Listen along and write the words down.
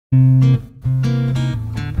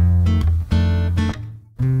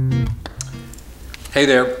Hey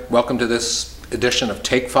there, welcome to this edition of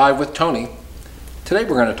Take 5 with Tony. Today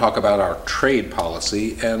we're going to talk about our trade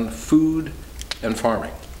policy and food and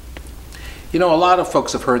farming. You know, a lot of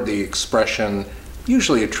folks have heard the expression,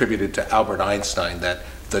 usually attributed to Albert Einstein, that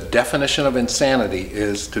the definition of insanity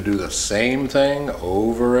is to do the same thing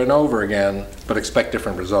over and over again, but expect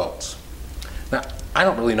different results. Now, I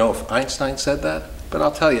don't really know if Einstein said that, but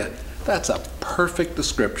I'll tell you, that's a perfect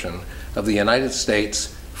description of the United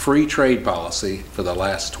States free trade policy for the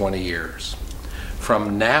last 20 years.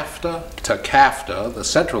 From NAFTA to CAFTA, the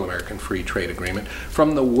Central American Free Trade Agreement,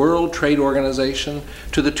 from the World Trade Organization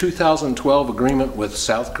to the 2012 agreement with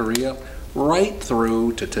South Korea, right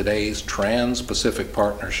through to today's Trans-Pacific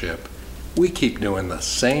Partnership, we keep doing the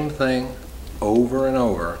same thing over and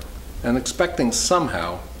over and expecting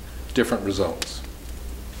somehow different results.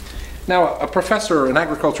 Now, a professor, an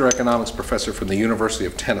agriculture economics professor from the University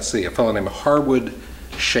of Tennessee, a fellow named Harwood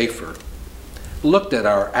Schaefer, looked at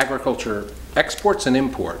our agriculture exports and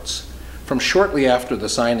imports from shortly after the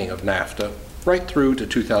signing of NAFTA right through to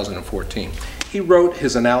 2014. He wrote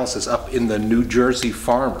his analysis up in the New Jersey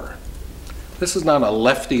Farmer. This is not a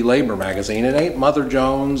lefty labor magazine. It ain't Mother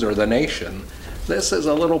Jones or The Nation. This is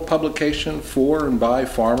a little publication for and by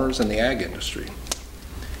farmers in the ag industry.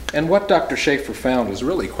 And what Dr. Schaefer found is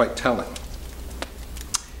really quite telling.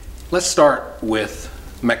 Let's start with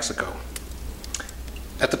Mexico.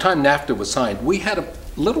 At the time NAFTA was signed, we had a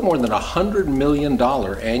little more than $100 million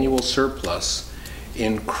annual surplus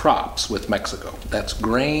in crops with Mexico. That's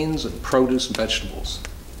grains and produce and vegetables.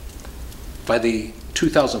 By the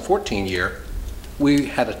 2014 year, we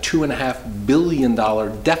had a $2.5 billion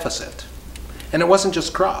deficit. And it wasn't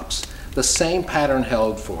just crops. The same pattern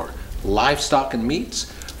held for livestock and meats,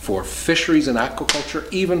 for fisheries and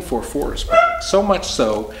aquaculture, even for forest products. So much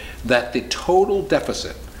so that the total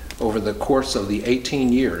deficit over the course of the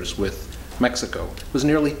 18 years with Mexico was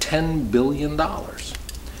nearly $10 billion.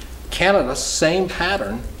 Canada, same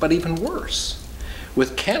pattern, but even worse.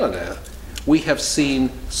 With Canada, we have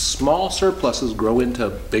seen small surpluses grow into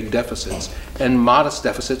big deficits and modest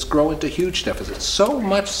deficits grow into huge deficits. So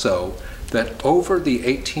much so that over the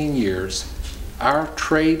 18 years, our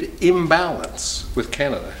trade imbalance with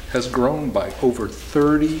Canada has grown by over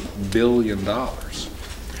 $30 billion.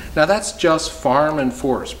 Now that's just farm and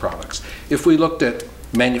forest products. If we looked at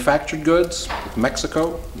manufactured goods,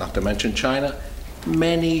 Mexico, not to mention China,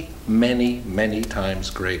 many, many, many times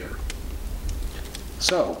greater.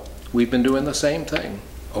 So we've been doing the same thing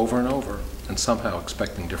over and over and somehow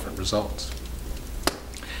expecting different results.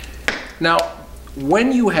 Now,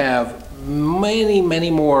 when you have many,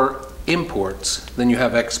 many more imports than you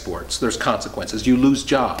have exports, there's consequences. You lose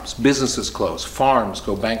jobs, businesses close, farms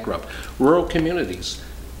go bankrupt, rural communities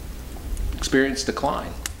experience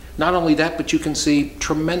decline. Not only that, but you can see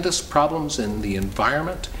tremendous problems in the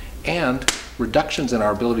environment and reductions in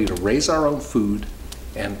our ability to raise our own food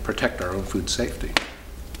and protect our own food safety.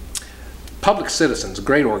 Public Citizens, a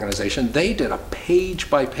great organization, they did a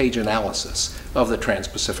page-by-page analysis of the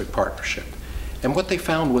Trans-Pacific Partnership. And what they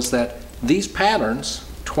found was that these patterns,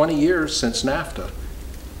 20 years since NAFTA,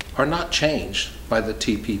 are not changed by the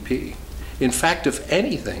TPP. In fact, if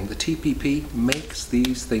anything, the TPP makes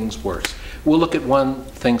these things worse. We'll look at one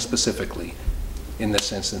thing specifically in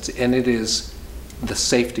this instance, and it is the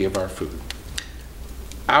safety of our food.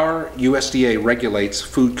 Our USDA regulates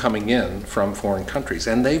food coming in from foreign countries,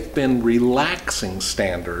 and they've been relaxing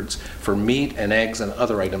standards for meat and eggs and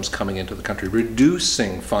other items coming into the country,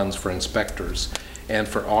 reducing funds for inspectors and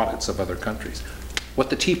for audits of other countries. What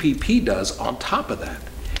the TPP does on top of that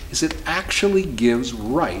is it actually gives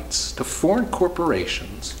rights to foreign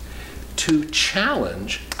corporations to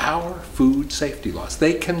challenge our food safety laws.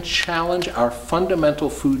 They can challenge our fundamental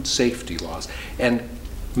food safety laws and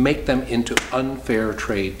make them into unfair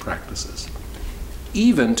trade practices,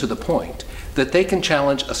 even to the point that they can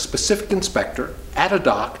challenge a specific inspector at a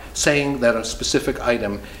dock saying that a specific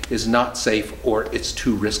item is not safe or it's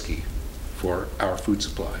too risky for our food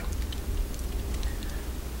supply.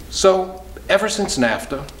 So ever since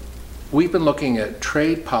NAFTA, we've been looking at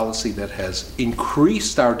trade policy that has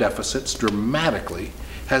increased our deficits dramatically,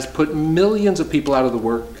 has put millions of people out of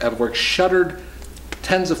work, shuttered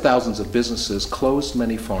tens of thousands of businesses, closed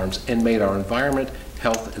many farms, and made our environment,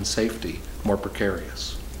 health, and safety more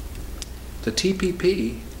precarious. The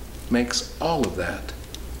TPP makes all of that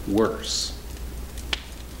worse.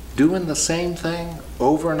 Doing the same thing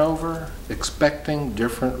over and over, expecting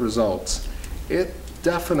different results, it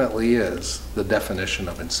definitely is the definition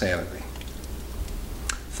of insanity.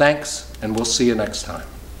 Thanks, and we'll see you next time.